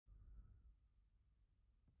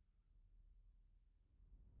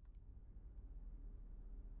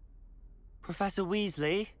Professor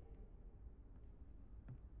Weasley?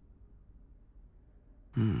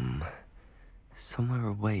 Somewhere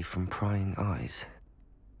away from prying eyes.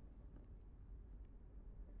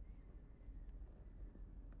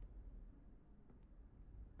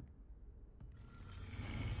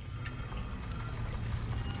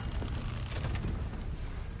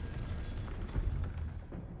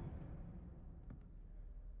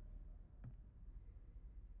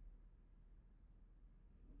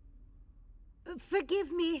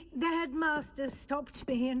 Forgive me, the headmaster stopped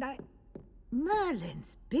me and I...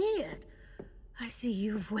 Merlin's beard. I see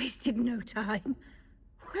you've wasted no time.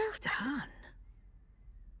 Well done.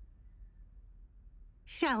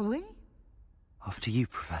 Shall we? After you,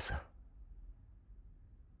 Professor.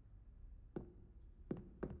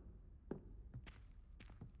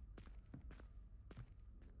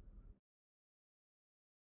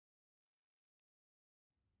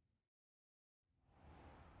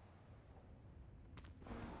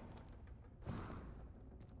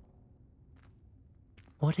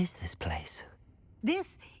 What is this place?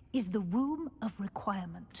 This is the Room of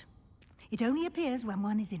Requirement. It only appears when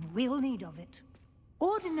one is in real need of it.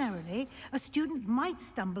 Ordinarily, a student might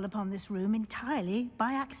stumble upon this room entirely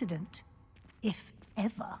by accident. If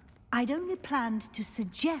ever. I'd only planned to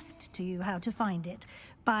suggest to you how to find it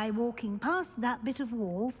by walking past that bit of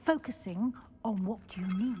wall, focusing on what you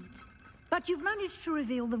need. But you've managed to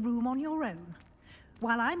reveal the room on your own.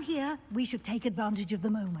 While I'm here, we should take advantage of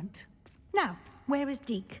the moment. Now, where is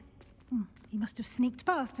Deke? He must have sneaked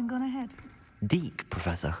past and gone ahead. Deke,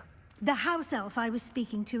 Professor? The house elf I was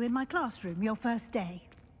speaking to in my classroom your first day.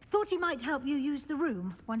 Thought he might help you use the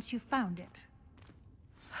room once you've found it.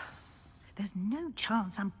 There's no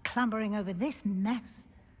chance I'm clambering over this mess.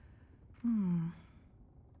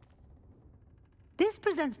 This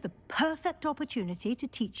presents the perfect opportunity to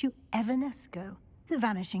teach you Evanesco, the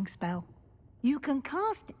vanishing spell. You can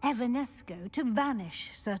cast Evanesco to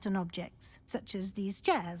vanish certain objects, such as these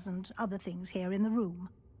chairs and other things here in the room.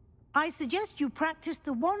 I suggest you practice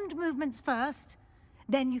the wand movements first,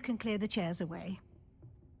 then you can clear the chairs away.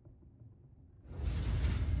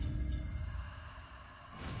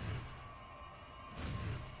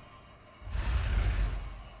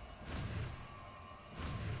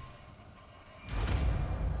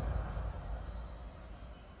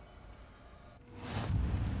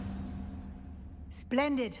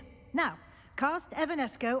 Splendid. Now, cast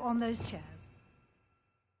Evanesco on those chairs.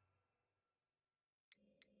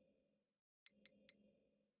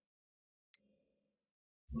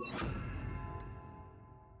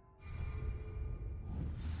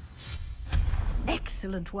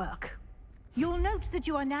 Excellent work. You'll note that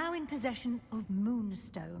you are now in possession of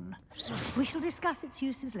Moonstone. We shall discuss its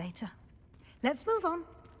uses later. Let's move on.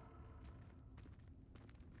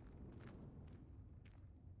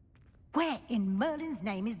 Where in Merlin's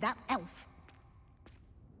name is that elf?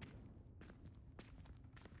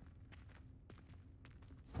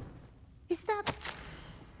 Is that...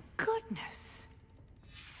 Goodness.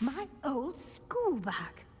 My old school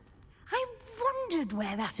bag. I wondered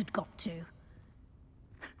where that had got to.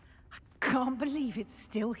 I can't believe it's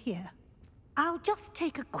still here. I'll just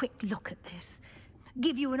take a quick look at this.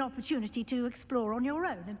 Give you an opportunity to explore on your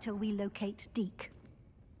own until we locate Deke.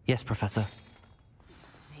 Yes, Professor.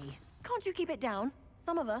 Can't you keep it down?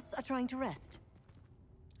 Some of us are trying to rest.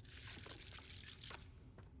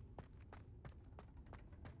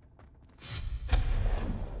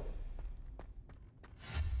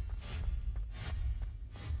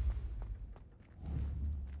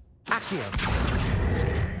 Accio!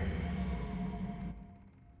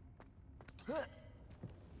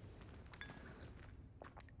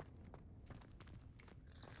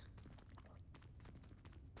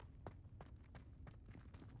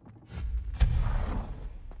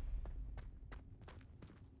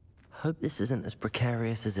 Hope this isn't as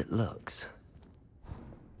precarious as it looks.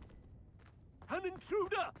 An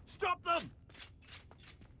intruder! Stop them!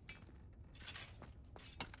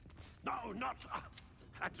 No, not...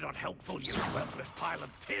 that's not helpful, you worthless pile of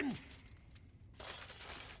tin!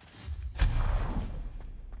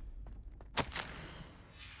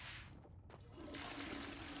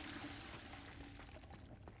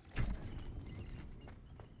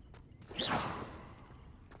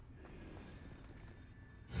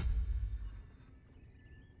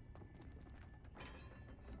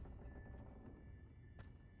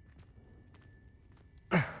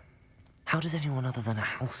 How does anyone other than a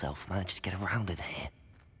house elf manage to get around in here?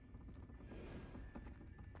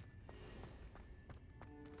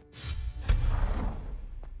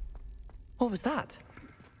 What was that?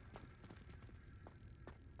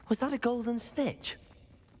 Was that a golden snitch?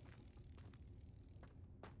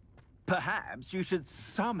 Perhaps you should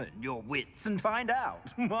summon your wits and find out.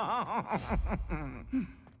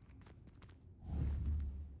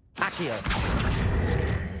 Accio!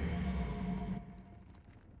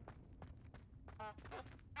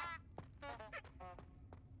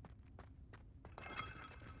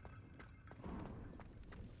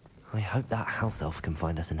 I hope that house elf can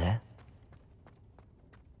find us in here.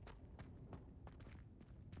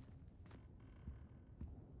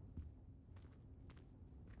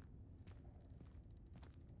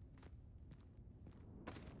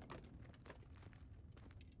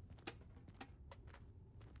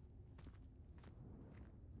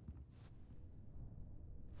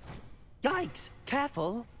 Yikes!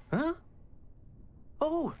 Careful! Huh?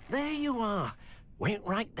 Oh, there you are. Wait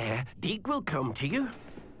right there. Deke will come to you.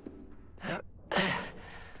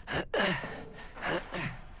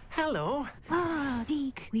 Hello. Ah,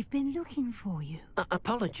 Deke, we've been looking for you.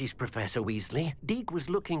 Apologies, Professor Weasley. Deke was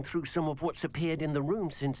looking through some of what's appeared in the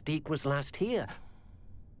room since Deke was last here.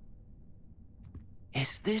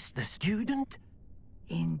 Is this the student?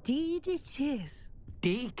 Indeed it is.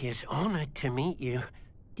 Deke is honored to meet you.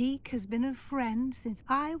 Deke has been a friend since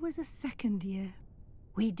I was a second year.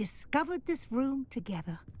 We discovered this room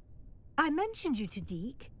together. I mentioned you to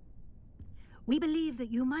Deke. We believe that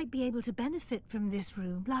you might be able to benefit from this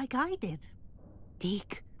room like I did.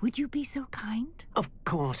 Deke, would you be so kind? Of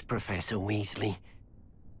course, Professor Weasley.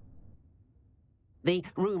 The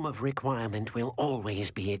Room of Requirement will always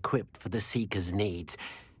be equipped for the Seeker's needs.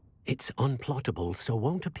 It's unplottable, so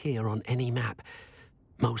won't appear on any map.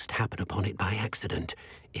 Most happen upon it by accident,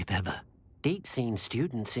 if ever. Deke's seen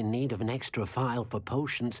students in need of an extra file for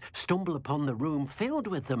potions stumble upon the room filled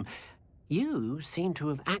with them. You seem to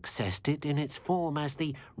have accessed it in its form as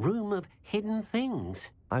the Room of Hidden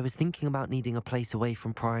Things. I was thinking about needing a place away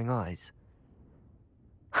from prying eyes.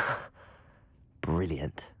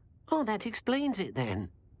 Brilliant. Oh, that explains it then.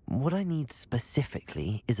 What I need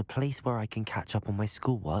specifically is a place where I can catch up on my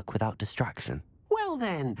schoolwork without distraction. Well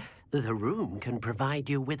then, the room can provide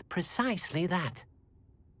you with precisely that.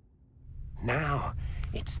 Now,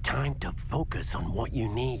 it's time to focus on what you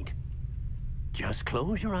need. Just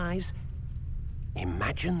close your eyes.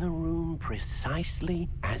 Imagine the room precisely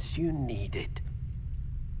as you need it.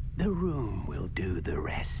 The room will do the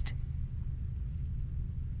rest.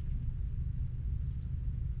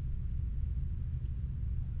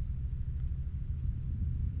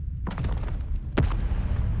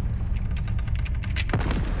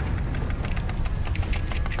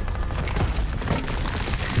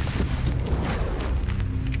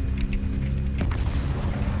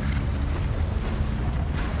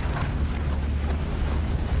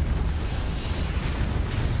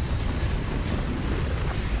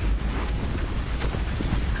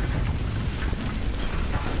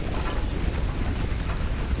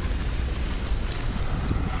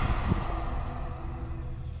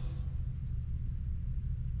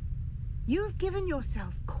 You've given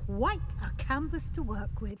yourself quite a canvas to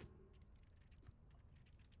work with.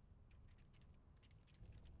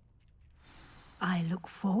 I look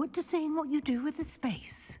forward to seeing what you do with the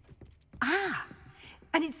space. Ah,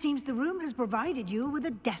 and it seems the room has provided you with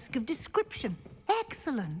a desk of description.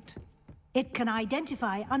 Excellent. It can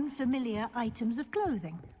identify unfamiliar items of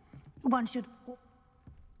clothing. One should...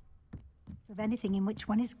 of anything in which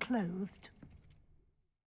one is clothed.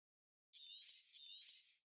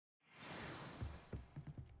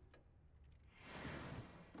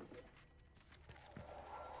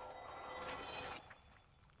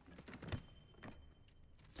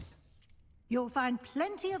 You'll find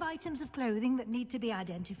plenty of items of clothing that need to be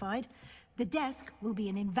identified. The desk will be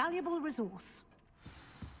an invaluable resource.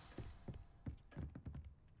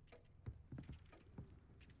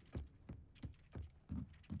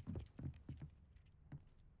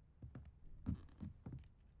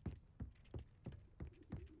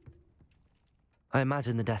 I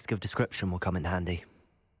imagine the desk of description will come in handy.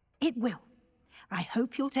 It will. I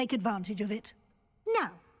hope you'll take advantage of it.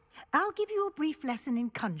 Now, I'll give you a brief lesson in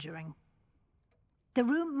conjuring. The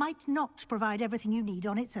room might not provide everything you need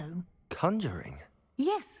on its own. Conjuring?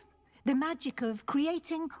 Yes, the magic of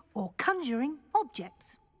creating or conjuring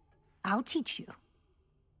objects. I'll teach you.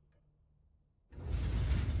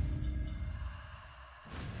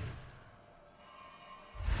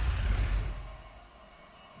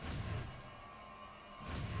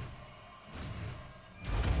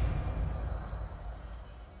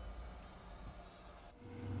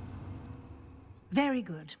 Very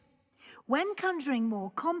good. When conjuring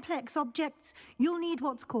more complex objects, you'll need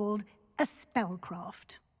what's called a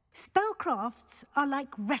spellcraft. Spellcrafts are like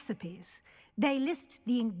recipes. They list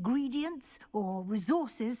the ingredients or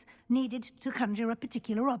resources needed to conjure a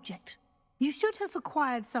particular object. You should have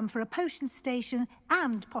acquired some for a potion station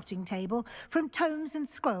and potting table from tomes and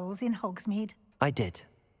scrolls in Hogsmeade. I did.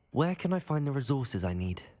 Where can I find the resources I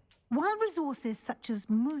need? While resources such as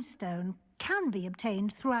moonstone can be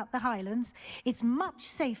obtained throughout the Highlands, it's much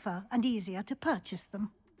safer and easier to purchase them.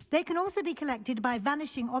 They can also be collected by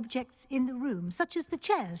vanishing objects in the room, such as the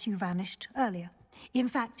chairs you vanished earlier. In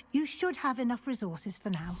fact, you should have enough resources for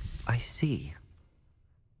now. I see.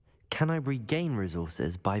 Can I regain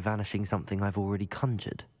resources by vanishing something I've already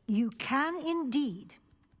conjured? You can indeed.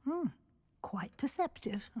 Quite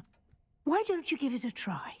perceptive. Why don't you give it a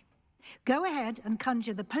try? Go ahead and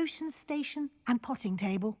conjure the potion station and potting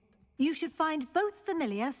table. You should find both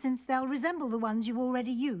familiar, since they'll resemble the ones you've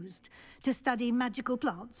already used to study magical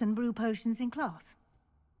plants and brew potions in class.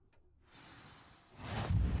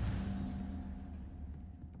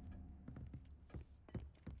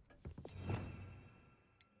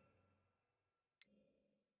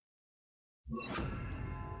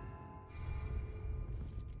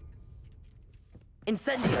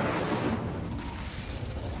 Incendio!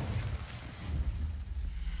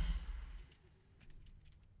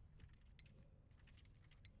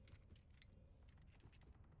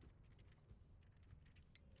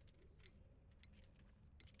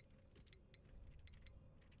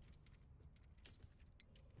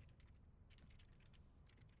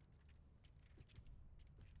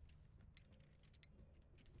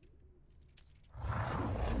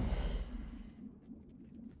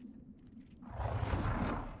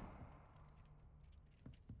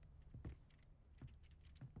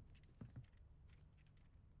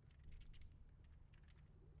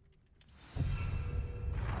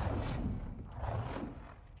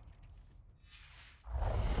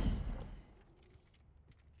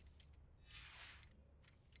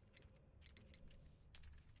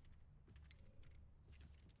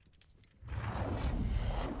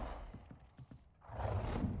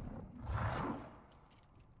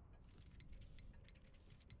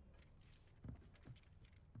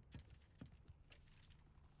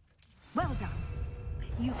 Well done.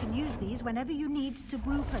 You can use these whenever you need to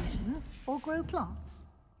brew potions or grow plants.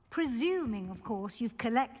 Presuming, of course, you've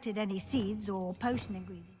collected any seeds or potion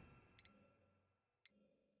ingredients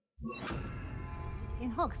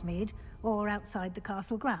in Hogsmeade or outside the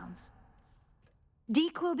castle grounds.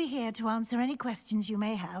 Deek will be here to answer any questions you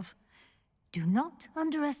may have. Do not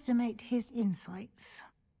underestimate his insights.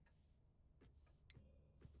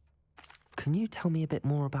 Can you tell me a bit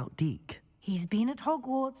more about Deek? He's been at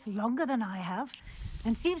Hogwarts longer than I have,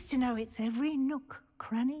 and seems to know its every nook,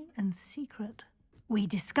 cranny, and secret. We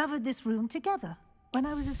discovered this room together when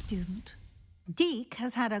I was a student. Deek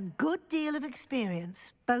has had a good deal of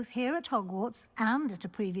experience, both here at Hogwarts and at a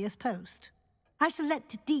previous post. I shall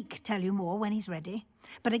let Deek tell you more when he's ready,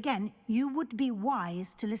 but again, you would be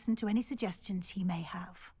wise to listen to any suggestions he may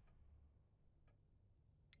have.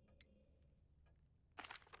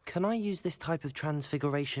 Can I use this type of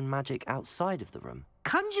transfiguration magic outside of the room?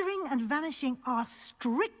 Conjuring and vanishing are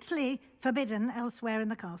strictly forbidden elsewhere in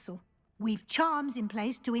the castle. We've charms in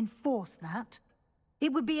place to enforce that.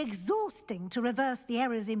 It would be exhausting to reverse the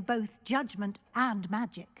errors in both judgment and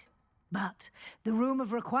magic. But the Room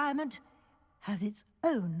of Requirement has its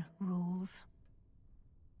own rules.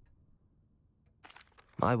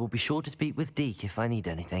 I will be sure to speak with Deek if I need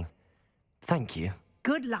anything. Thank you.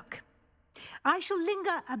 Good luck. I shall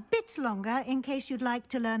linger a bit longer in case you'd like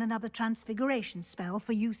to learn another transfiguration spell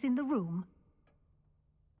for use in the room.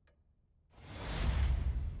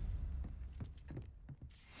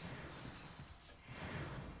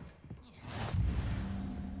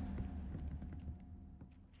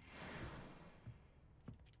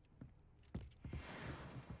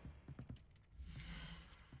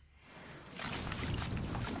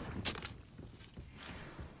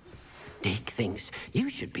 Deek thinks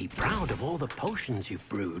you should be proud of all the potions you've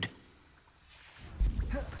brewed.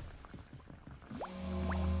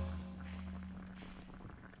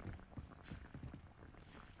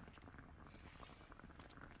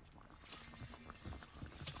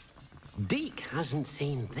 Deek hasn't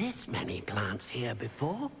seen this many plants here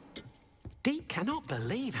before. Deek cannot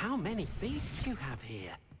believe how many beasts you have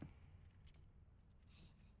here.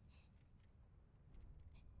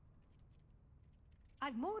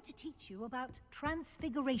 I've more to teach you about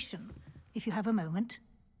transfiguration, if you have a moment.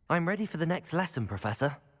 I'm ready for the next lesson,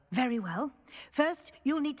 Professor. Very well. First,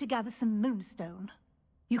 you'll need to gather some moonstone.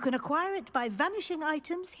 You can acquire it by vanishing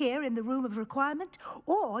items here in the Room of Requirement,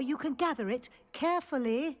 or you can gather it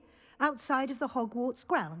carefully outside of the Hogwarts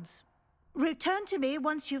grounds. Return to me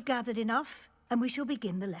once you've gathered enough, and we shall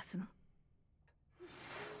begin the lesson.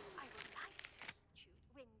 I would like to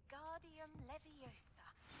Wingardium Leviosa.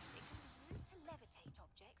 It can be used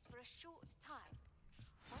a short time.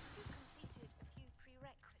 Once you've completed a few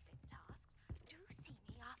prerequisite tasks, do see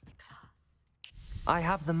me after class. I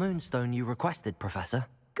have the moonstone you requested, Professor.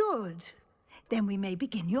 Good. Then we may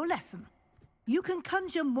begin your lesson. You can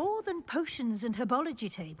conjure more than potions and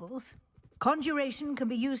herbology tables. Conjuration can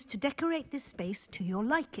be used to decorate this space to your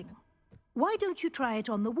liking. Why don't you try it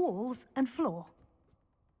on the walls and floor?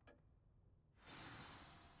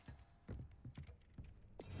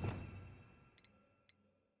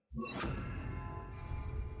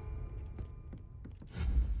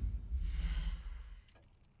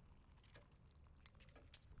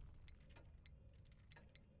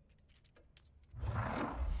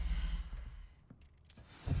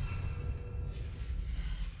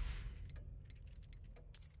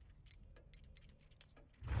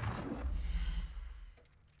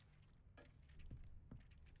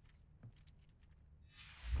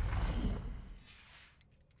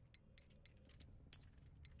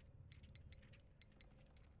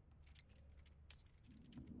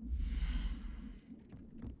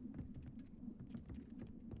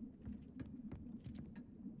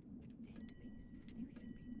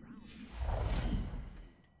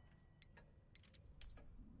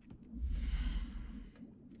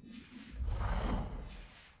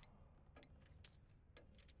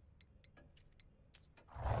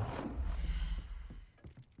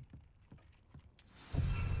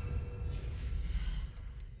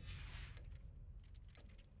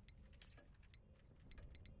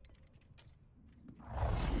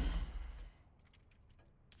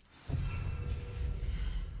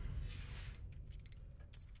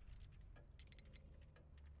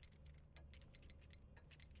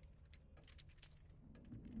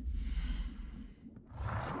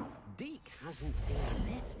 Deke hasn't seen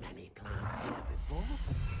this many plants here before.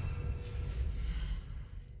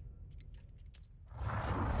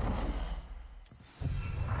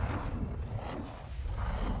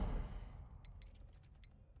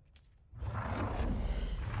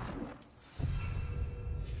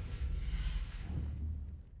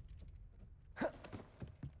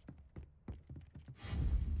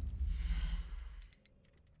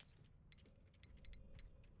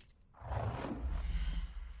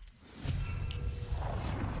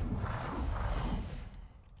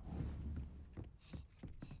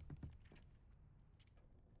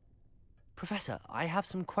 Professor, I have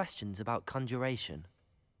some questions about conjuration.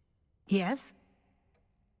 Yes?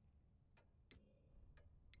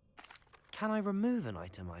 Can I remove an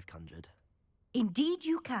item I've conjured? Indeed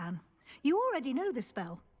you can. You already know the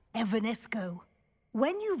spell, Evanesco.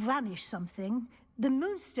 When you vanish something, the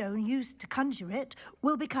moonstone used to conjure it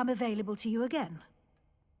will become available to you again.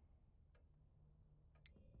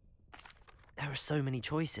 There are so many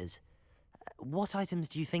choices. What items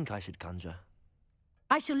do you think I should conjure?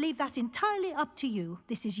 I shall leave that entirely up to you.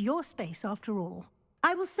 This is your space after all.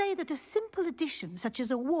 I will say that a simple addition, such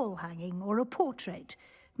as a wall hanging or a portrait,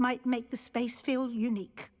 might make the space feel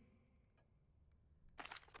unique.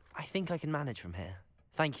 I think I can manage from here.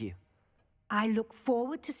 Thank you. I look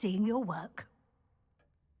forward to seeing your work.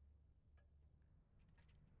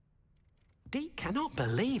 Deke cannot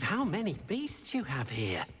believe how many beasts you have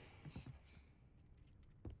here.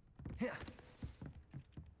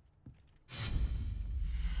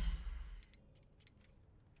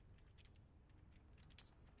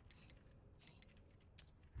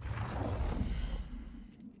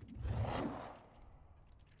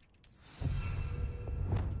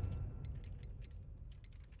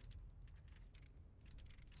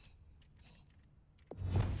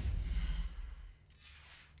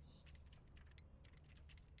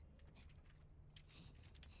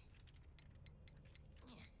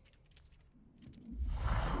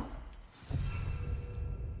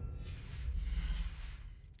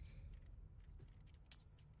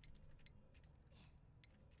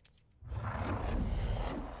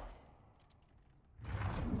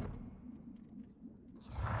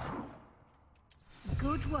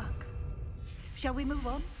 Good work. Shall we move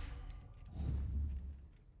on?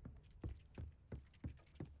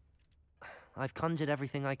 I've conjured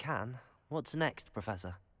everything I can. What's next,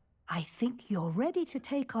 Professor? I think you're ready to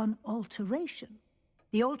take on alteration.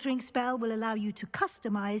 The altering spell will allow you to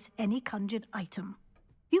customize any conjured item.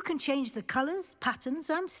 You can change the colors, patterns,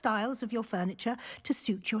 and styles of your furniture to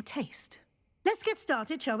suit your taste. Let's get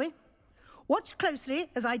started, shall we? Watch closely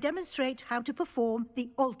as I demonstrate how to perform the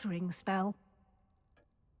altering spell.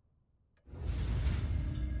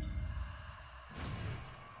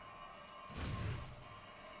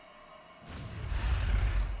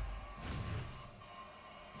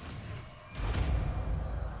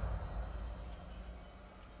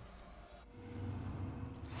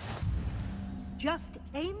 Just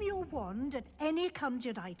aim your wand at any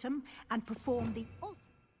conjured item and perform the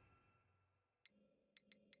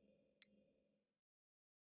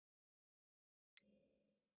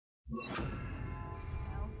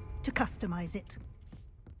to customize it.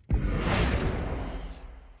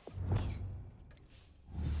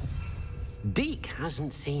 Deke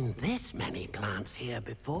hasn't seen this many plants here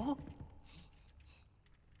before.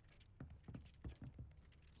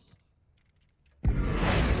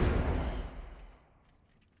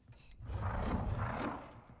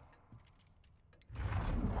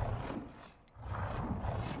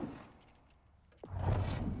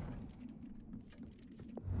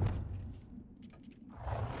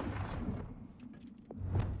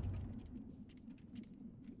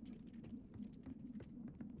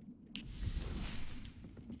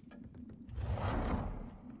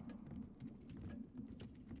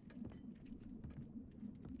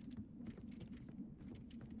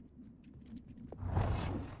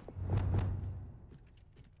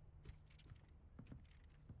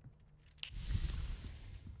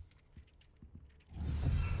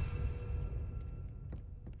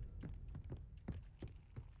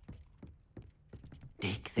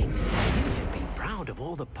 Deke thinks you should be proud of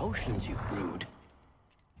all the potions you've brewed.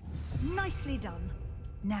 Nicely done.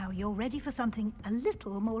 Now you're ready for something a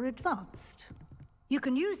little more advanced. You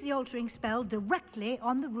can use the altering spell directly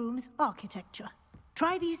on the room's architecture.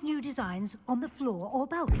 Try these new designs on the floor or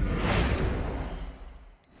balcony.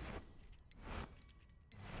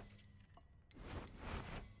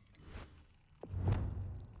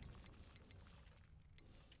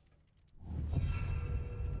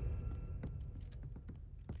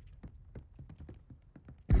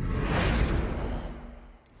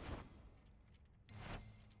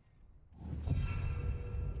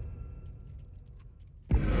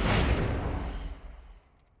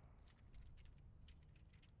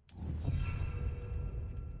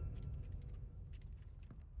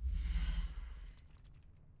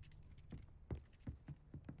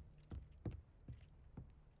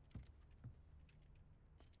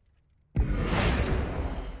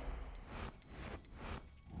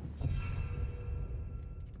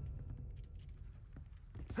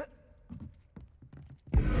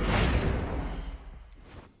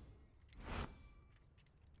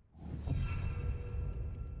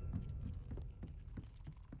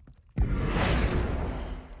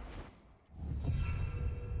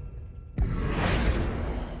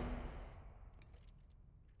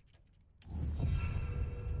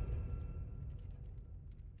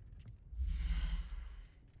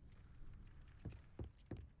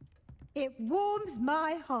 It warms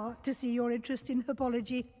my heart to see your interest in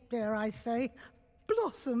herbology, dare I say,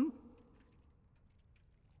 blossom.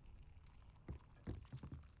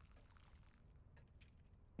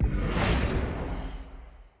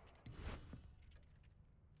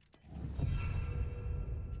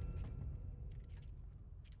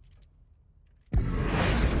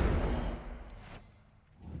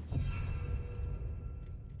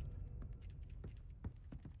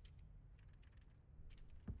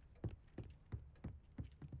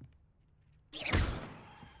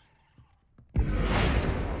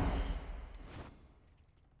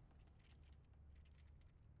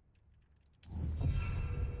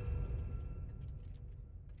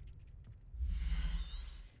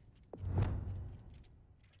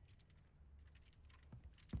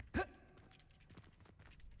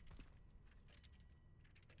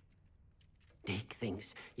 Deke thinks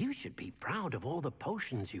you should be proud of all the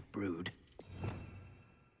potions you've brewed.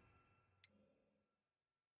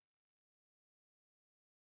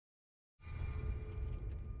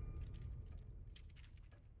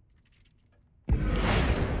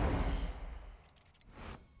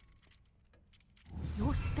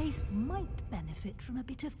 Your space might benefit from a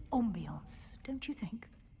bit of ambiance, don't you think?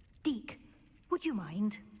 Deke, would you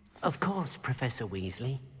mind? Of course, Professor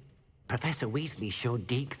Weasley. Professor Weasley showed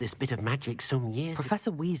Deke this bit of magic some years ago.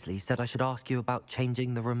 Professor Weasley said I should ask you about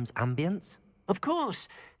changing the room's ambience? Of course.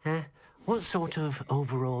 What sort of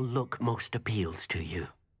overall look most appeals to you?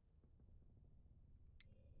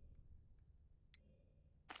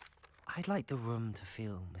 I'd like the room to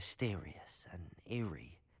feel mysterious and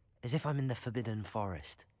eerie, as if I'm in the Forbidden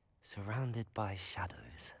Forest, surrounded by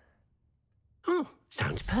shadows. Oh,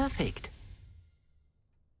 sounds perfect.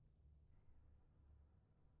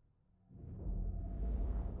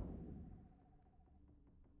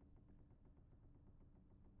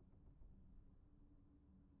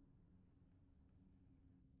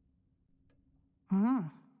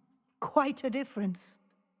 Quite a difference.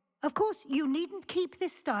 Of course, you needn't keep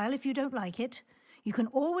this style if you don't like it. You can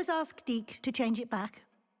always ask Deke to change it back.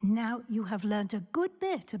 Now you have learnt a good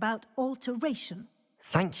bit about alteration.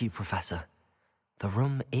 Thank you, Professor. The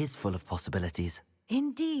room is full of possibilities.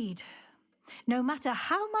 Indeed. No matter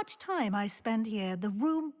how much time I spend here, the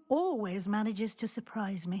room always manages to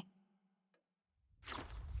surprise me.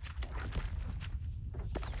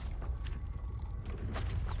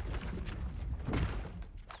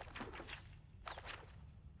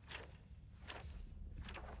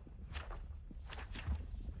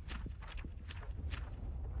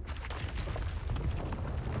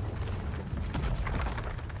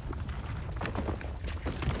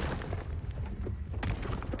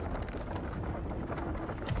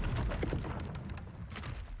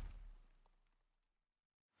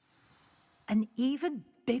 An even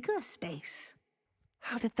bigger space.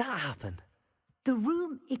 How did that happen? The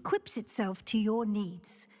room equips itself to your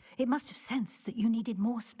needs. It must have sensed that you needed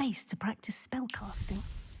more space to practice spellcasting.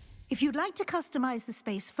 If you'd like to customize the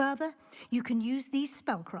space further, you can use these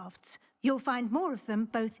spellcrafts. You'll find more of them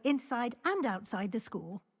both inside and outside the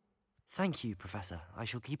school. Thank you, Professor. I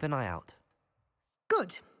shall keep an eye out.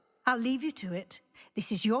 Good. I'll leave you to it.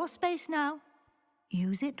 This is your space now.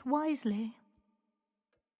 Use it wisely.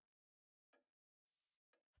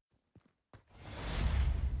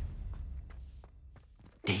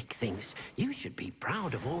 Dick thinks you should be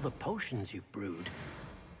proud of all the potions you've brewed.